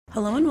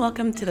Hello and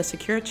welcome to the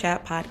Secure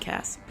Chat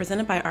podcast,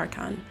 presented by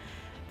Archon.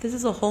 This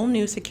is a whole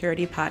new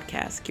security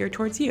podcast geared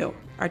towards you,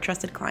 our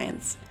trusted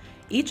clients.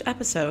 Each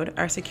episode,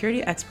 our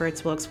security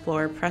experts will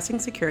explore pressing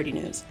security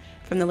news,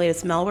 from the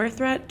latest malware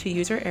threat to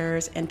user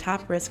errors and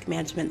top risk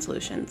management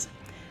solutions.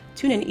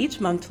 Tune in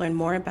each month to learn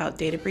more about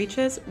data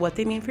breaches, what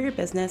they mean for your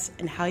business,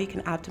 and how you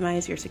can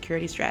optimize your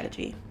security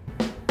strategy.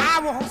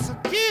 I want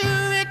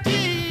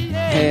security.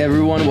 Hey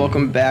everyone,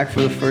 welcome back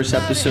for the first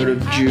episode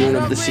of June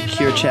of the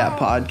Secure Chat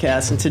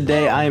podcast. And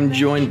today I am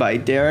joined by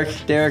Derek.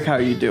 Derek, how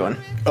are you doing?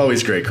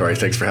 Always great, Corey.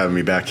 Thanks for having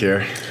me back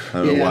here. I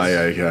don't know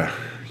why I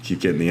keep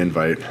getting the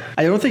invite.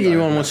 I don't think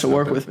anyone wants to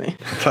work with me.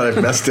 I thought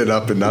I've messed it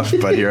up enough,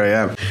 but here I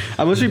am.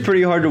 I must be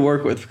pretty hard to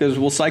work with because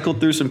we'll cycle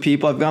through some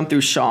people. I've gone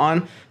through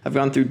Sean. I've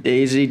gone through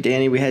Daisy.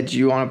 Danny, we had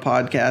you on a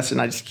podcast,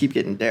 and I just keep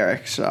getting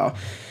Derek. So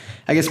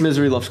I guess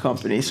misery loves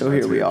company, so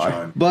here we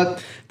are.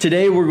 But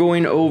today we're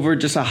going over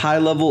just a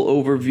high-level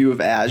overview of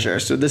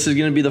Azure. So this is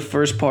going to be the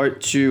first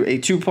part to a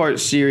two-part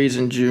series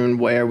in June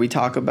where we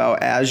talk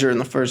about Azure in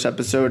the first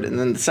episode, and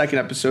then the second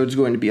episode is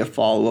going to be a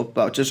follow-up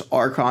about just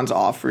Archon's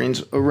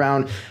offerings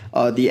around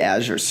the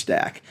Azure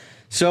stack.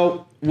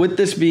 So with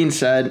this being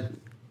said,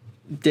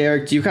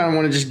 Derek, do you kind of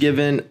want to just give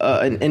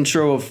an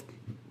intro of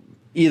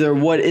either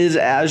what is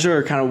Azure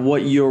or kind of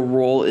what your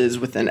role is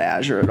within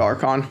Azure at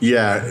Archon?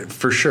 Yeah,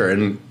 for sure.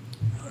 And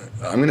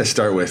I'm going to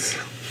start with,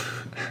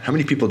 how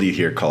many people do you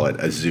hear call it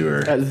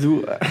Azure?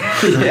 Azure.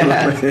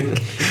 Yeah.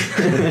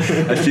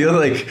 I feel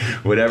like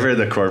whatever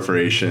the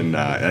corporation,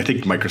 I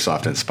think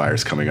Microsoft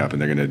Inspire's coming up and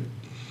they're going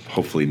to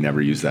hopefully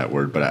never use that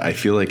word, but I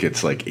feel like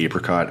it's like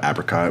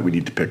apricot. We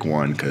need to pick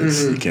one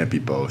because you can't be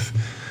both.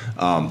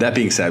 That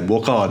being said,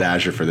 we'll call it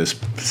Azure for the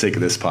sake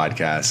of this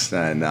podcast.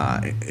 And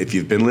if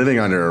you've been living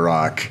under a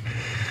rock,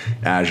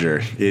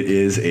 Azure, it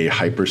is a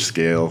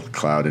hyperscale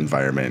cloud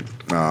environment.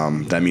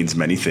 That means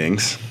many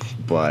things,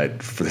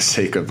 but for the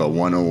sake of a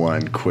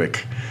 101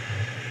 quick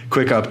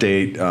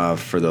update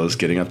for those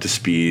getting up to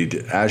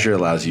speed, Azure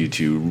allows you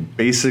to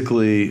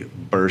basically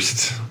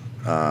burst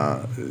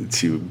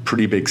to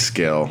pretty big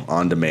scale,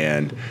 on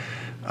demand,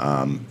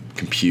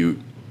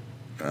 compute,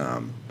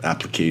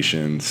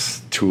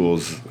 applications,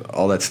 tools,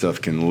 all that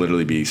stuff can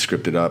literally be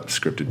scripted up,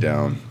 scripted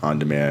down, on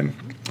demand,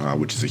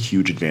 which is a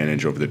huge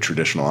advantage over the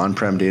traditional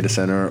on-prem data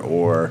center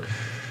or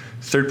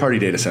third-party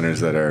data centers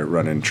that are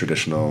running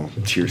traditional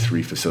Tier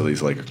 3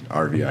 facilities like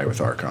RVI with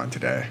Archon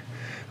today.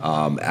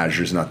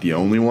 Azure's not the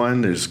only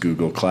one. There's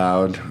Google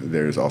Cloud.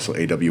 There's also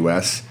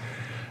AWS.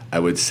 I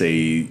would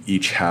say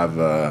each have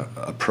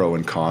a pro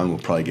and con. We'll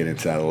probably get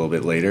into that a little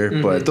bit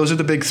later. But those are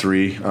the big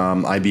three.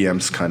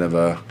 IBM's kind of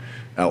a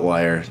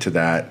outlier to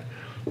that.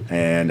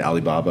 And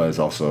Alibaba is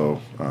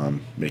also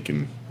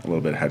making a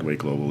little bit of headway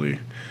globally.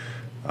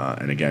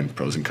 And again,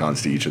 pros and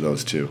cons to each of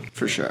those too.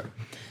 For sure.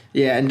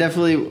 Yeah, and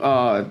definitely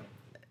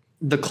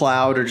the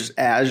cloud or just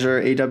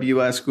Azure,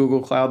 AWS, Google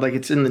Cloud, like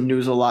it's in the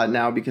news a lot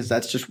now because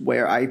that's just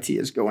where IT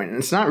is going. And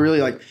it's not really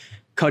like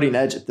cutting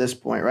edge at this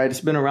point, right? It's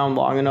been around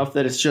long enough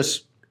that it's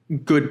just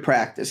good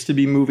practice to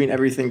be moving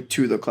everything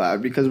to the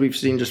cloud because we've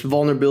seen just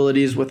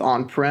vulnerabilities with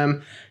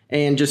on-prem.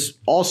 And just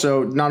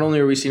also, not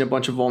only are we seeing a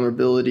bunch of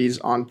vulnerabilities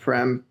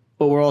on-prem,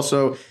 but we're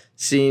also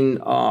seeing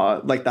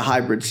like the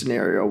hybrid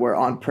scenario where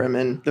on-prem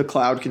and the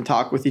cloud can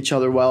talk with each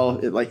other well.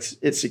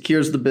 It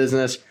secures the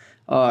business.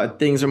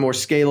 Things are more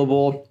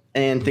scalable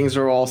and things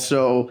are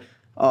also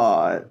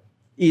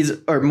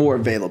more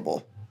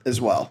available as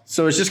well.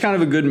 So it's just kind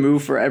of a good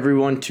move for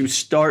everyone to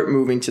start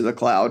moving to the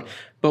cloud.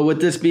 But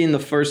with this being the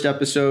first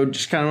episode,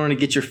 just kind of want to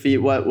get your feet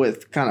wet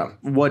with kind of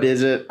what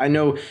is it? I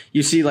know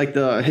you see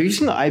have you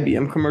seen the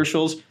IBM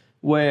commercials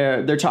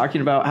where they're talking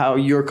about how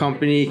your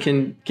company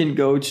can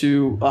go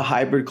to a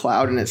hybrid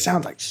cloud and it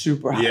sounds like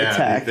super high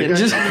tech. And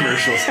just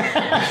commercials.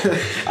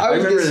 I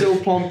would get so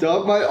pumped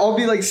up. I'll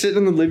be like sitting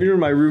in the living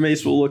room. My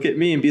roommates will look at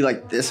me and be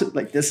like, "This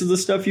is the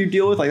stuff you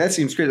deal with." Like that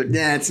seems crazy. Like,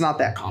 nah, it's not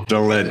that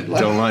complicated.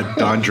 Don't let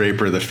Don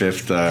Draper the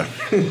Fifth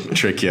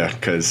trick you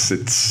because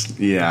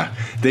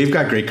they've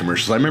got great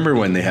commercials. I remember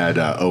when they had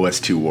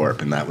OS2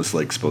 Warp and that was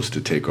like supposed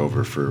to take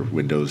over for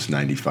Windows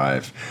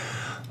 95.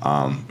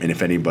 And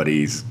if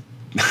anybody's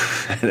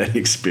had any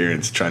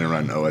experience trying to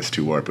run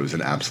OS2 Warp, it was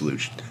an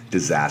absolute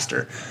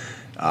disaster.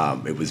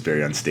 It was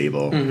very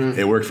unstable.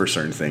 It worked for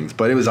certain things,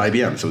 but it was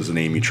IBM, so it was a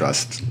name you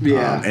trust.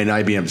 Yeah. And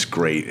IBM's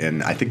great,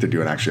 and I think they're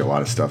doing actually a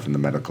lot of stuff in the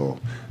medical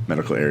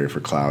area for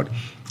cloud.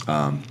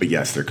 But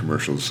yes, their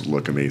commercials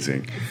look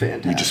amazing.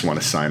 Fantastic. You just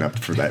want to sign up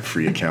for that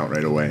free account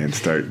right away and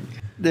start.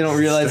 They don't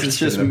realize it's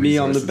just me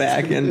on the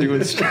back end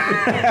doing stuff.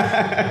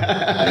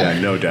 Yeah,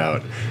 no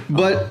doubt.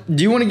 But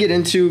do you want to get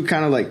into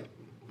kind of like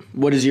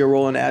what is your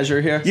role in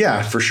Azure here?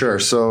 Yeah, for sure.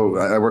 So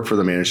I work for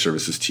the managed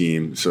services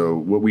team. So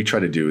what we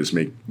try to do is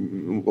make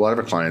a lot of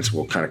our clients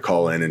will kind of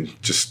call in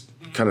and just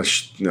kind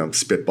of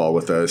spitball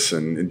with us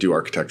and do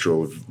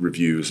architectural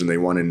reviews. And they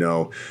want to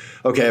know,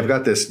 okay, I've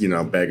got this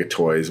bag of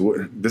toys.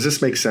 Does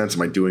this make sense?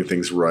 Am I doing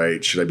things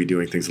right? Should I be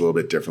doing things a little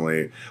bit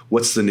differently?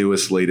 What's the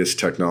newest, latest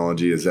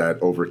technology? Is that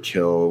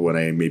overkill when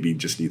I maybe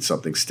just need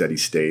something steady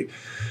state?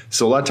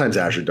 So a lot of times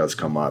Azure does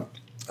come up.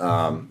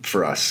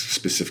 for us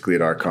specifically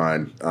at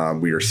Archon.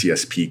 We are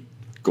CSP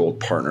Gold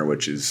Partner,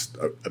 which is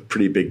a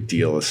pretty big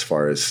deal as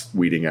far as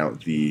weeding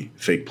out the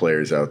fake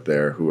players out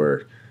there who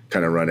are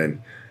kind of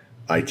running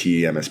IT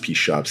MSP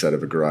shops out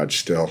of a garage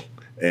still,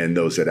 and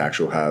those that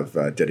actually have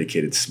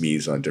dedicated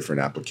SMEs on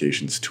different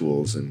applications,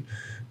 tools, and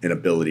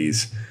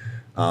abilities.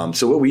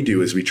 So what we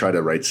do is we try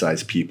to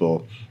right-size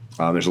people.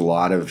 There's a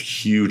lot of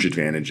huge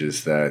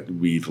advantages that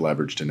we've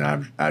leveraged in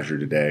Azure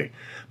today.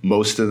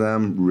 Most of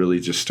them really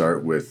just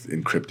start with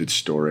encrypted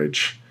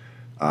storage.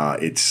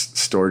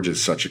 Storage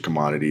is such a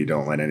commodity.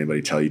 Don't let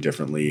anybody tell you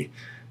differently.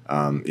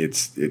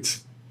 It's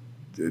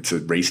a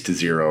race to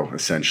zero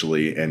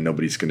essentially, and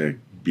nobody's going to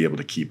be able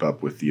to keep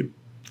up with the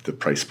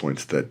price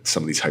points that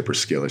some of these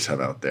hyperscalers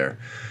have out there.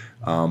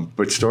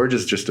 But storage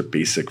is just a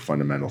basic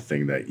fundamental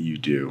thing that you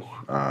do,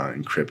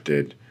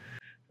 encrypted,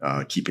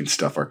 keeping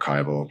stuff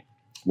archival.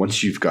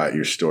 Once you've got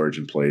your storage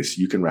in place,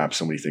 you can wrap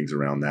so many things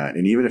around that.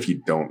 And even if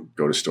you don't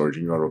go to storage,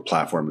 you can go to a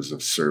platform as a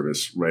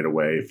service right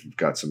away if you've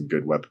got some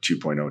good Web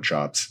 2.0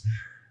 chops.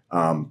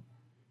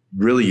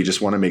 Really, you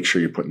just want to make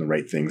sure you're putting the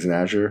right things in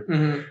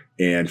Azure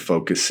and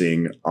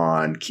focusing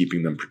on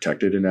keeping them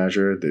protected in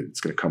Azure. That's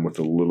going to come with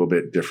a little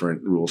bit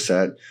different rule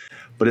set.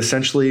 But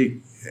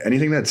essentially,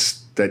 anything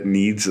that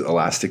needs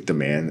elastic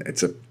demand,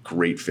 it's a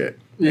great fit.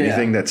 Yeah.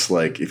 Anything that's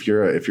like if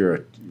you're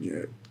a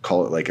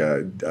call it like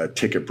a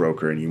ticket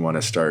broker and you want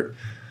to start,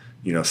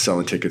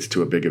 selling tickets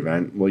to a big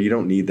event. Well, you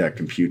don't need that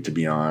compute to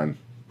be on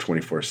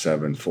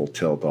 24/7 full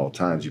tilt all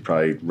times. You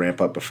probably ramp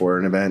up before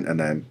an event, and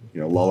then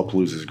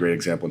Lollapalooza is a great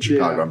example in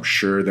Chicago. Yeah. I'm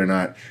sure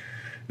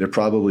they're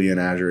probably in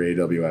Azure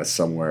AWS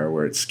somewhere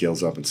where it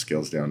scales up and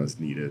scales down as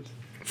needed.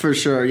 For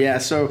sure, yeah.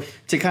 So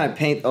to kind of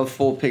paint a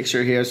full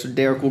picture here, so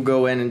Derek will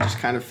go in and just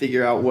kind of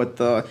figure out what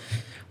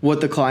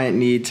the client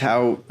needs,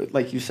 how,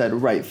 like you said,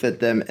 right fit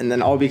them, and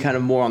then I'll be kind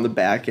of more on the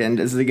back end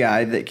as the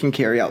guy that can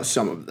carry out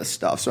some of the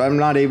stuff. So I'm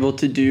not able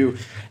to do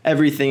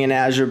everything in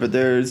Azure, but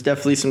there's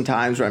definitely some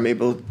times where I'm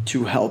able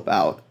to help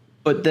out.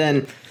 But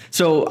then,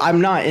 so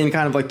I'm not in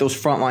kind of like those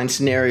frontline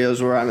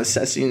scenarios where I'm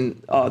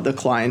assessing the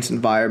client's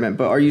environment,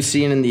 but are you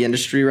seeing in the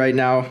industry right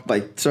now,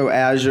 like, so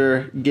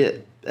Azure,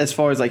 get as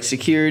far as like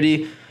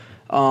security,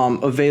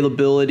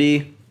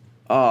 availability,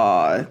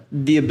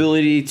 the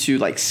ability to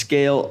like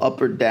scale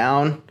up or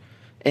down,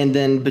 and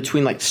then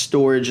between like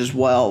storage as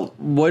well,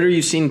 what are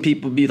you seeing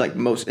people be like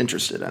most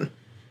interested in?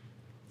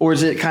 Or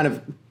is it kind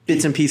of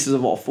bits and pieces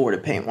of all four to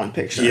paint one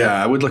picture? Yeah,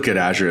 I would look at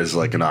Azure as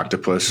like an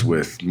octopus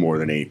with more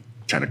than 8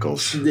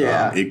 tentacles.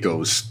 Yeah. It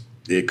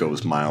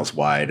goes miles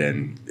wide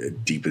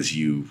and deep as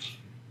you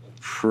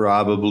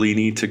probably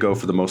need to go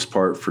for the most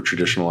part for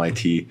traditional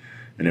IT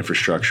and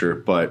infrastructure.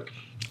 But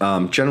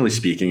generally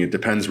speaking, it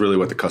depends really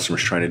what the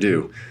customer's trying to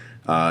do.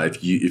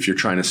 If you're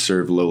trying to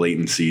serve low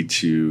latency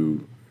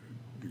to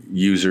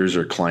users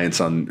or clients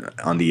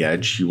on the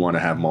edge, you want to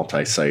have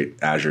multi-site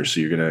Azure.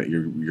 So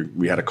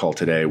we had a call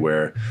today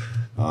where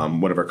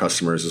one of our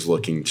customers is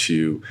looking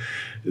to,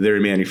 they're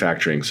in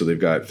manufacturing, so they've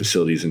got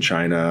facilities in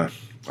China,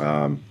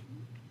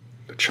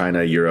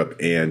 Europe,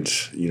 and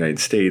United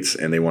States,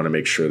 and they want to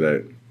make sure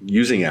that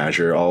using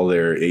Azure, all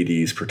their AD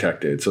is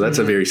protected. So that's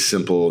a very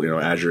simple,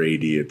 Azure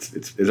AD.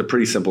 It's a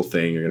pretty simple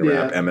thing. You're going to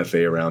wrap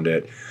MFA around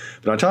it,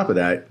 but on top of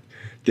that,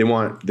 they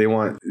want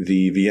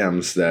the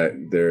VMs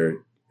that their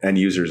end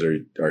users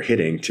are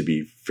hitting to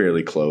be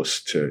fairly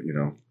close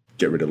to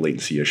get rid of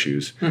latency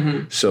issues.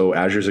 So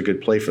Azure's a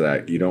good play for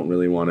that. You don't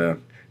really want to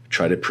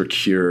try to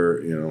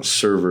procure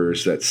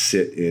servers that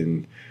sit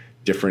in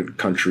different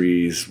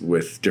countries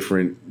with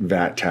different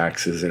VAT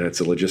taxes, and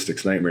it's a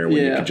logistics nightmare when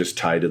you can just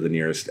tie to the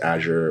nearest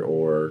Azure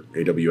or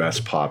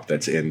AWS POP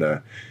that's in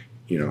the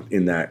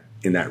in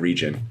that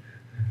region.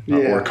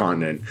 Or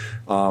continent.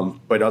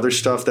 But other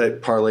stuff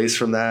that parlays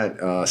from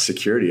that,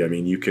 security. I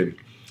mean, you can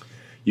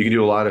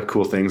do a lot of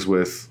cool things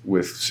with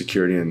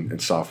security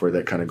and software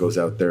that kind of goes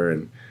out there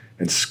and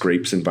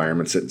scrapes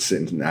environments that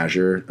sit in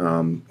Azure.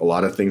 A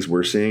lot of things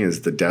we're seeing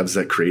is the devs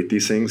that create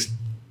these things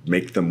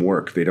make them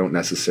work. They don't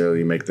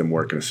necessarily make them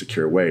work in a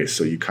secure way.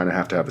 So you kind of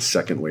have to have a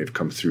second wave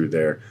come through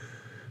there,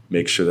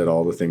 make sure that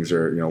all the things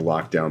are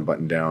locked down,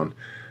 buttoned down,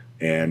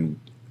 and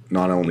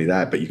not only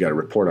that, but you got to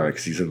report on it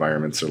because these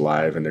environments are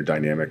live and they're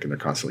dynamic and they're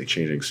constantly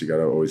changing. So you got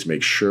to always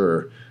make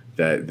sure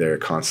that they're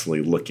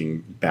constantly looking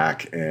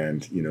back,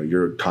 and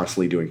you're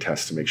constantly doing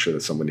tests to make sure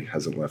that somebody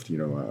hasn't left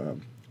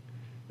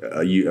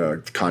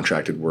a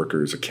contracted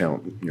worker's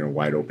account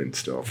wide open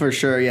still. For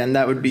sure, yeah, and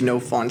that would be no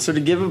fun. So to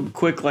give a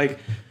quick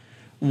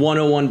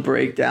 101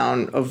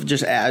 breakdown of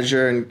just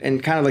Azure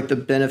and kind of like the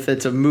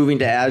benefits of moving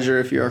to Azure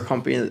if you're a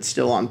company that's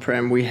still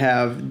on-prem. We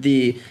have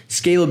the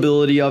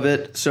scalability of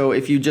it. So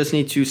if you just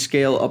need to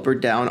scale up or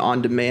down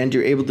on demand,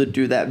 you're able to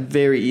do that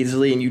very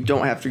easily, and you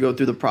don't have to go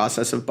through the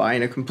process of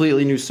buying a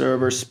completely new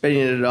server,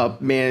 spinning it up,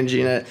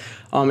 managing it.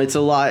 It's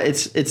a lot.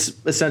 It's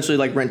essentially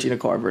like renting a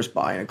car versus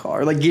buying a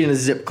car, like getting a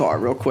zip car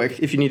real quick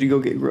if you need to go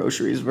get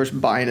groceries versus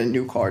buying a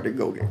new car to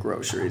go get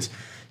groceries.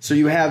 So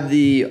you have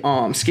the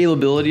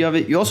scalability of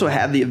it. You also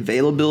have the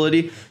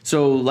availability.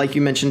 So like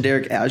you mentioned,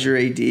 Derek, Azure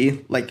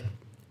AD. Like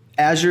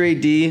Azure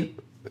AD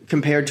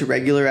compared to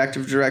regular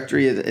Active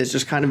Directory is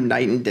just kind of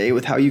night and day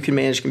with how you can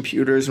manage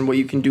computers and what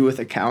you can do with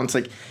accounts.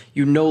 Like,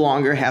 you no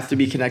longer have to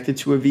be connected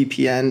to a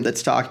VPN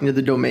that's talking to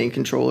the domain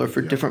controller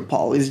for different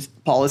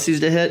policies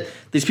to hit.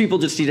 These people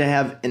just need to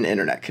have an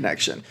internet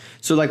connection.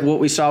 So like what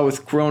we saw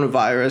with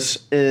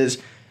coronavirus is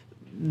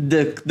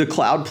the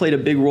cloud played a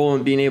big role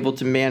in being able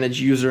to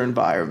manage user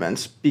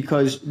environments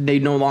because they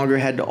no longer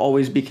had to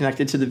always be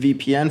connected to the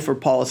VPN for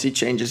policy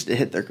changes to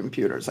hit their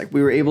computers. Like,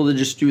 we were able to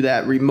just do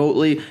that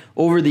remotely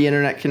over the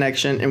internet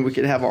connection, and we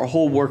could have our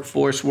whole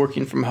workforce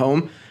working from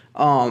home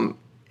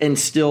and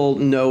still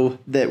know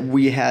that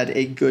we had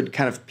a good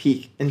kind of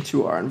peek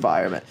into our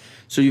environment.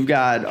 So you've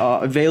got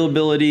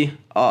availability,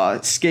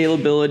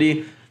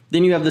 scalability,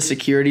 then you have the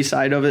security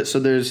side of it. So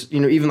there's,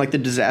 even like the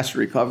disaster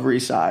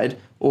recovery side,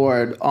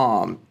 or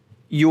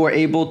you're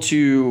able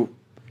to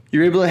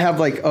have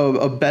like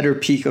a better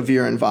peek of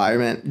your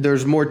environment.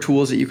 There's more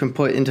tools that you can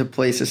put into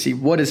place to see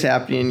what is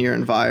happening in your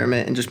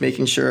environment and just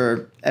making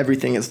sure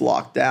everything is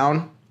locked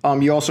down.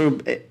 You're also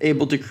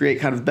able to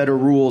create kind of better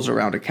rules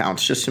around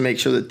accounts just to make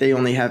sure that they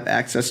only have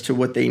access to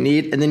what they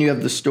need. And then you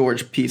have the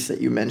storage piece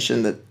that you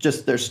mentioned, that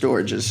just their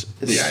storage is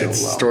so low.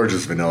 Storage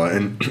is vanilla.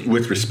 And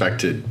with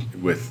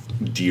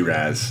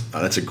DRAS,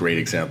 that's a great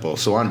example.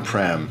 So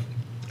on-prem,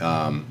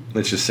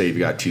 let's just say you've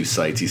got 2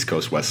 sites, East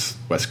Coast,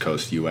 West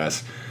Coast,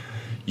 US.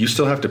 You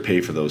still have to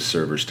pay for those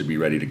servers to be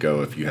ready to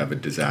go if you have a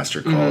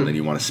disaster call and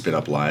you want to spin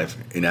up live.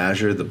 In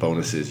Azure, the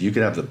bonus is you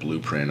could have the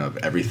blueprint of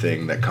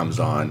everything that comes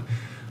on,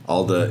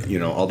 all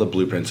the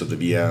blueprints of the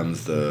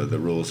VMs, the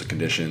rules, the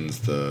conditions,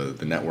 the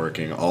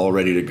networking, all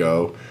ready to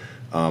go.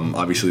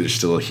 Obviously, there's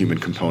still a human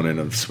component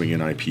of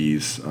swinging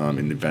IPs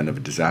in the event of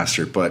a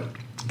disaster. But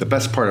the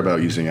best part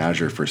about using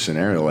Azure for a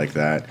scenario like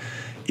that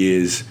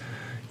is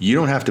you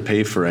don't have to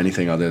pay for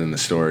anything other than the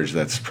storage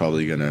that's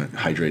probably going to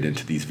hydrate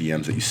into these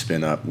VMs that you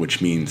spin up,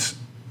 which means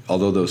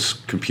although those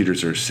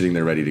computers are sitting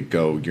there ready to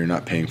go, you're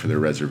not paying for their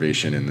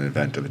reservation in the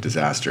event of a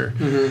disaster.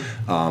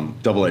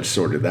 Double-edged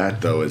sword of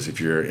that, though, is if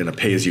you're in a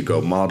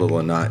pay-as-you-go model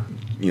and not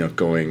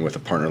going with a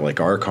partner like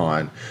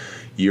Archon,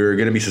 you're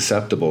going to be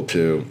susceptible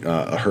to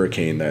a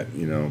hurricane that,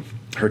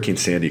 Hurricane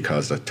Sandy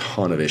caused a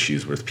ton of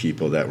issues with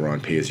people that were on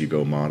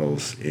pay-as-you-go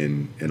models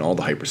in all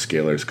the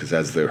hyperscalers, because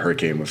as the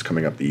hurricane was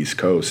coming up the East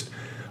Coast,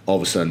 all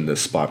of a sudden the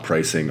spot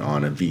pricing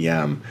on a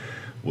VM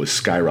was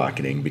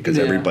skyrocketing because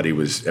everybody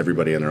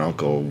and their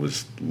uncle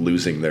was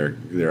losing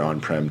their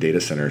on-prem data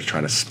centers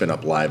trying to spin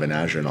up live in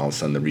Azure, and all of a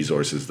sudden the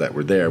resources that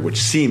were there, which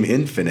seem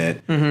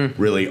infinite,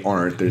 really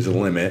aren't. There's a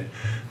limit.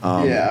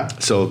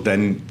 So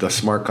then the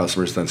smart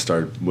customers then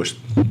started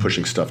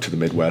pushing stuff to the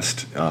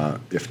Midwest,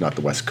 if not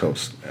the West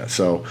Coast.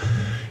 So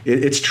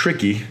it's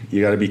tricky.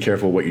 You got to be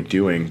careful what you're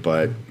doing,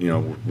 but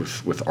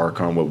with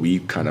Archon, what we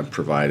kind of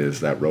provide is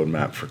that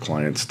roadmap for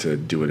clients to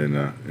do it in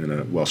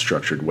a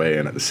well-structured way,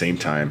 and at the same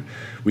time,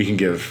 we can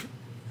give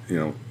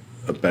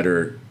a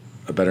better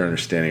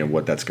understanding of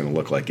what that's going to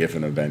look like if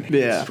an event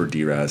hits for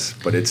DRAS.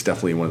 But it's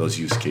definitely one of those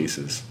use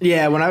cases.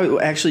 Yeah, when I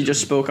actually just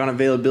spoke on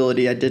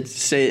availability, I did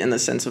say it in the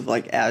sense of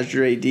like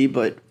Azure AD,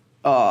 but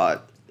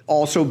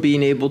also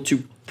being able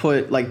to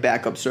put like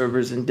backup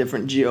servers in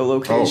different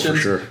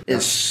geolocations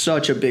is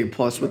such a big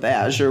plus with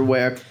Azure,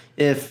 where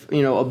if,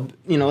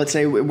 let's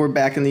say we're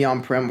back in the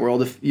on-prem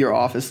world, if your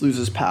office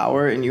loses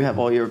power and you have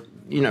all your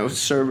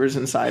servers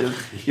inside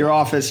of your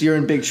office, you're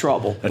in big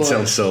trouble. That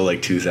sounds so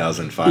like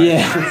 2005.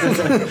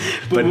 Yeah.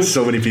 but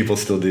so many people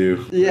still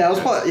do. Yeah, I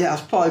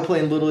was probably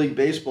playing Little League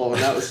Baseball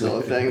when that was still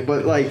a thing.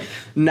 But like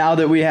now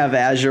that we have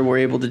Azure, we're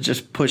able to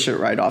just push it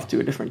right off to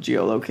a different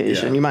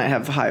geolocation. Yeah. You might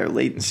have higher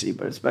latency,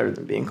 but it's better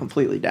than being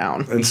completely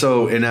down.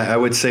 And I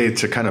would say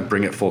to kind of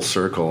bring it full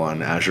circle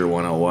on Azure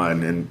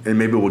 101, and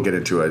maybe we'll get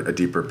into a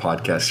deeper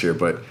podcast here,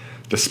 but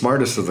the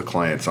smartest of the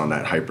clients on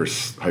that hyper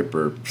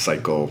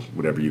cycle,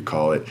 whatever you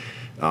call it,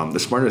 the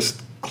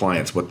smartest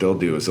clients, what they'll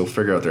do is they'll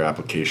figure out their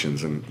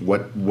applications and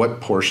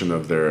what portion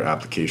of their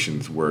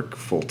applications work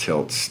full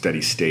tilt,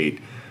 steady state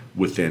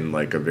within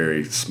like a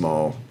very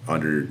small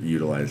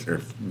underutilized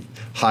or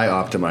high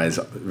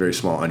optimized, very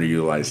small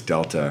underutilized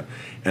delta,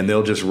 and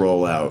they'll just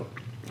roll out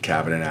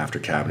cabinet after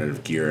cabinet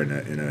of gear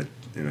in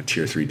a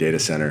tier 3 data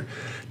center.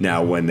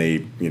 Now, when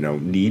they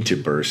need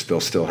to burst, they'll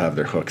still have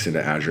their hooks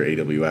into Azure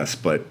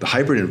AWS, but the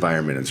hybrid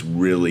environment is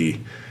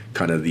really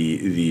kind of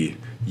the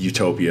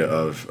utopia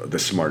of the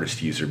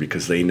smartest user,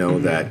 because they know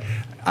that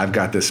I've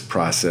got this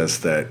process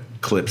that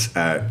clips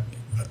at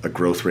a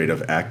growth rate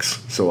of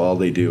X. So all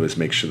they do is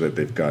make sure that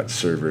they've got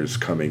servers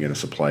coming in a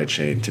supply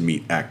chain to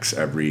meet X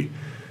every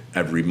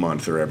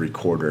month or every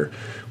quarter.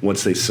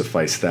 Once they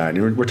suffice that,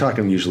 and we're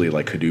talking usually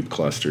like Hadoop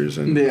clusters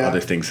and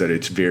other things that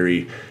it's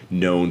very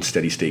known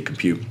steady state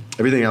compute.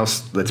 Everything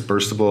else that's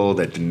burstable,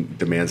 that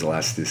demands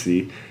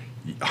elasticity,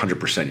 100%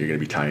 you're going to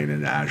be tying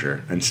into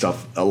Azure and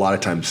stuff. A lot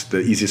of times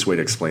the easiest way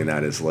to explain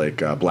that is like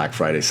Black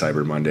Friday,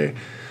 Cyber Monday.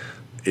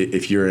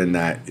 If you're in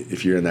that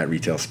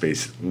retail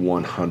space,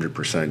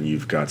 100%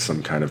 you've got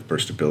some kind of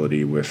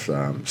burstability with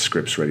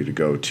scripts ready to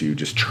go to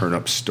just churn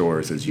up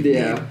stores as you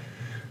need.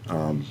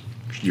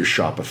 Your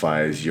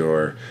Shopify's,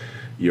 your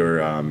your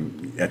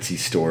Etsy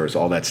stores,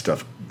 all that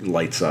stuff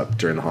lights up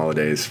during the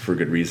holidays for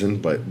good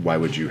reason. But why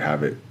would you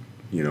have it,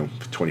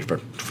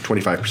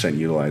 25%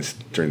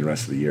 utilized during the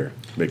rest of the year?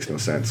 Makes no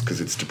sense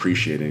because it's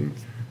depreciating.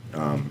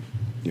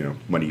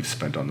 Money you've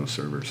spent on those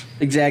servers.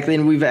 Exactly.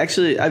 And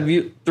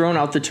I've thrown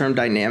out the term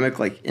dynamic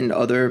like in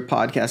other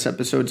podcast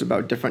episodes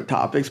about different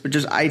topics, but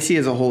just IT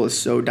as a whole is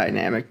so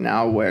dynamic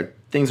now where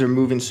things are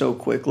moving so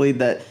quickly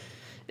that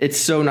it's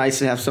so nice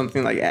to have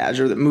something like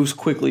Azure that moves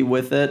quickly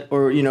with it.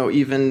 Or,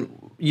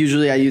 even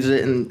usually I use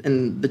it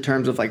in the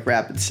terms of like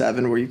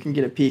Rapid7 where you can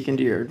get a peek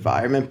into your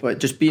environment, but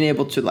just being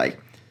able to like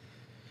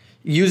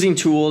using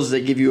tools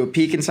that give you a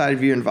peek inside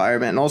of your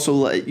environment and also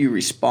let you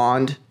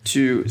respond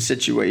to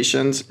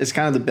situations is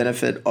kind of the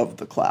benefit of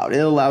the cloud. It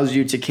allows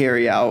you to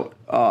carry out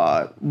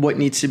what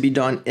needs to be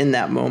done in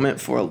that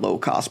moment for a low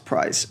cost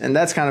price. And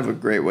that's kind of a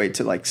great way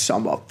to like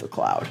sum up the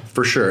cloud.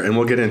 For sure. And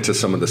we'll get into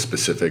some of the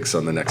specifics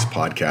on the next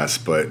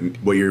podcast. But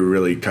what you're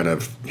really kind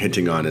of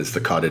hinting on is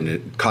the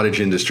cottage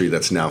industry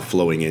that's now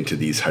flowing into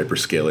these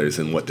hyperscalers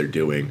and what they're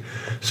doing.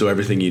 So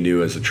everything you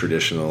knew as a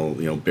traditional,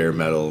 bare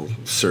metal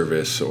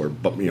service or,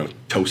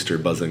 toaster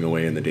buzzing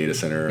away in the data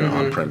center or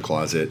on-prem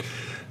closet,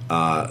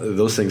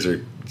 those things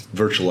are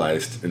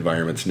virtualized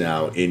environments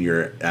now in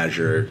your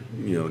Azure,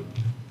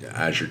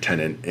 Azure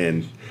tenant,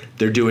 and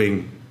they're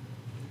doing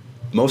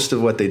most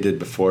of what they did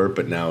before,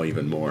 but now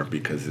even more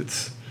because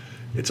it's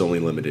only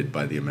limited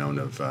by the amount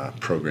of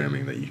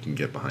programming that you can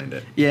get behind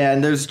it. Yeah,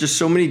 and there's just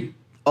so many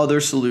other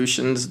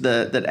solutions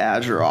that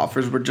Azure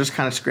offers. We're just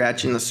kind of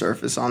scratching the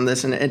surface on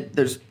this, and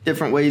there's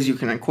different ways you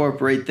can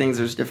incorporate things.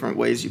 There's different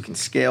ways you can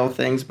scale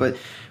things, but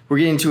we're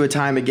getting to a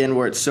time again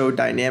where it's so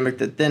dynamic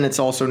that then it's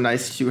also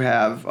nice to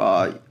have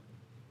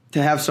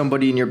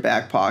somebody in your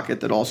back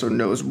pocket that also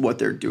knows what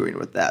they're doing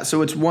with that.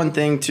 So it's one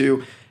thing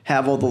to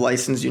have all the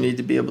license you need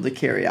to be able to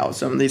carry out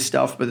some of these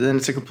stuff, but then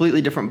it's a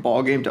completely different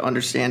ballgame to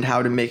understand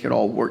how to make it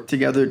all work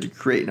together to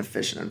create an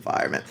efficient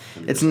environment.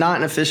 It's not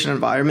an efficient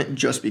environment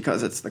just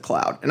because it's the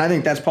cloud. And I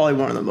think that's probably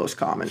one of the most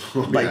common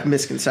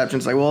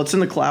misconceptions. Like, well, it's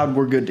in the cloud,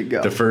 we're good to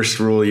go. The first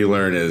rule you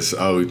learn is,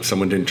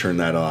 someone didn't turn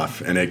that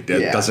off. And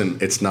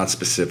it's not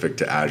specific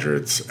to Azure.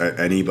 It's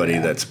anybody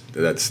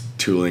that's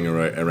tooling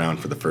around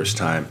for the first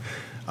time.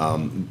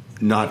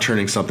 Not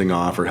turning something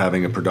off or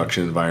having a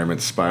production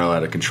environment spiral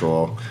out of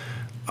control.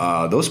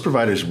 Those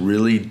providers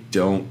really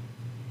don't.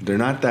 They're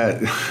not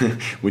that.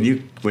 when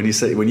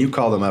you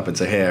call them up and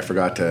say, "Hey, I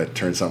forgot to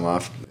turn something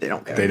off," they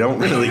don't care. They don't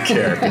really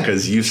care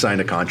because you've signed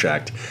a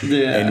contract,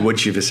 and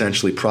what you've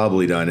essentially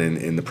probably done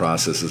in the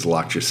process is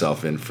locked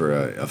yourself in for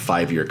a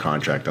 5-year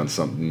contract on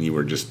something you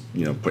were just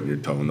putting your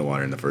toe in the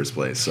water in the first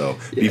place. So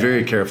be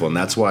very careful, and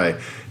that's why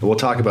we'll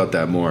talk about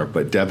that more.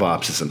 But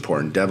DevOps is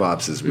important.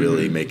 DevOps is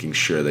really making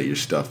sure that your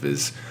stuff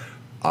is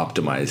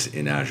optimized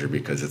in Azure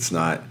because it's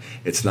not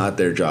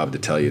their job to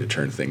tell you to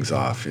turn things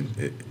off, and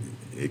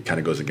it kind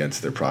of goes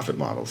against their profit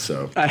model.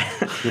 So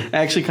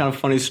actually, kind of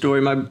funny story.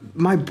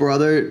 My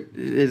brother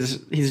he's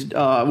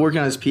working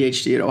on his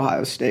PhD at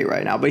Ohio State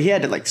right now, but he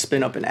had to like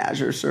spin up an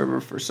Azure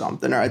server for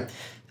something, or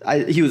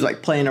he was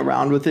like playing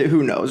around with it.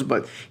 Who knows?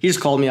 But he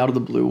just called me out of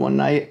the blue one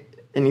night,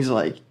 and he's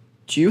like,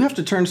 "Do you have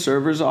to turn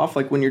servers off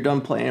like when you're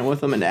done playing with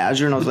them in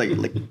Azure?" And I was like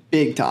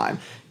big time.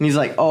 And he's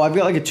like, "Oh, I've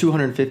got like a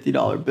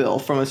 $250 bill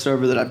from a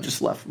server that I've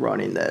just left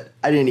running that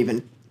I didn't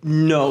even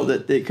know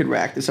that they could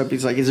rack this up."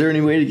 He's like, "Is there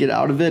any way to get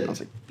out of it?" And I was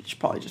like, "You should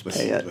probably just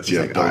pay it." He's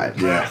like, "All right."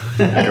 Yeah.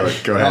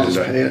 Go ahead. Just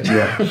pay it.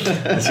 Yeah.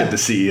 Let's get the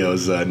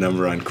CEO's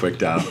number on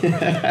QuickDial.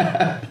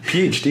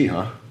 PhD,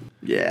 huh?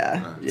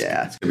 Yeah. It's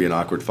going to be an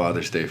awkward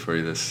Father's Day for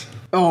you this.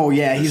 Oh,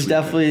 yeah. He's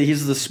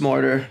the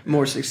smarter,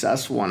 more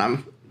successful one.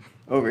 I'm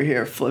over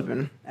here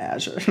flipping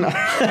Azure.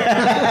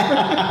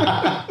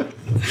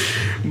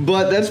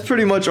 But that's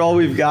pretty much all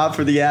we've got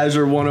for the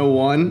Azure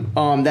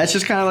 101. That's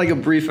just kind of like a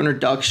brief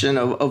introduction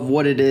of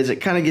what it is. It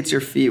kind of gets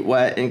your feet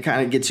wet and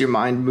kind of gets your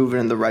mind moving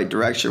in the right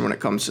direction when it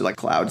comes to like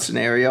cloud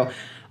scenario.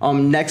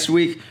 Next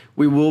week,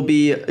 we will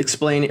be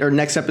explaining, or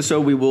next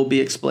episode, we will be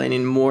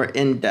explaining more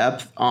in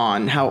depth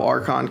on how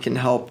Archon can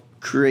help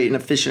create an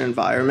efficient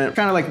environment,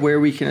 kind of like where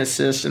we can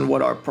assist and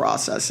what our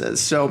process is.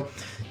 So,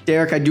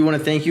 Derek, I do want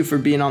to thank you for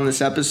being on this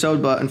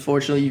episode, but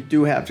unfortunately, you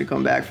do have to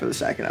come back for the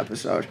second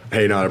episode.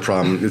 Hey, not a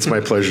problem. It's my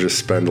pleasure to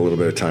spend a little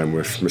bit of time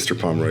with Mr.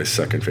 Pomeroy's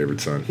second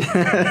favorite son.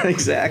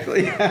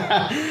 Exactly. All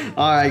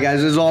right,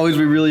 guys. As always,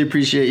 we really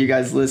appreciate you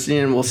guys listening,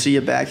 and we'll see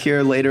you back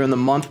here later in the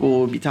month where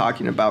we'll be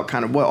talking about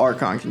kind of what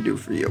Archon can do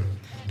for you.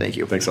 Thank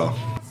you. Thanks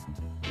all.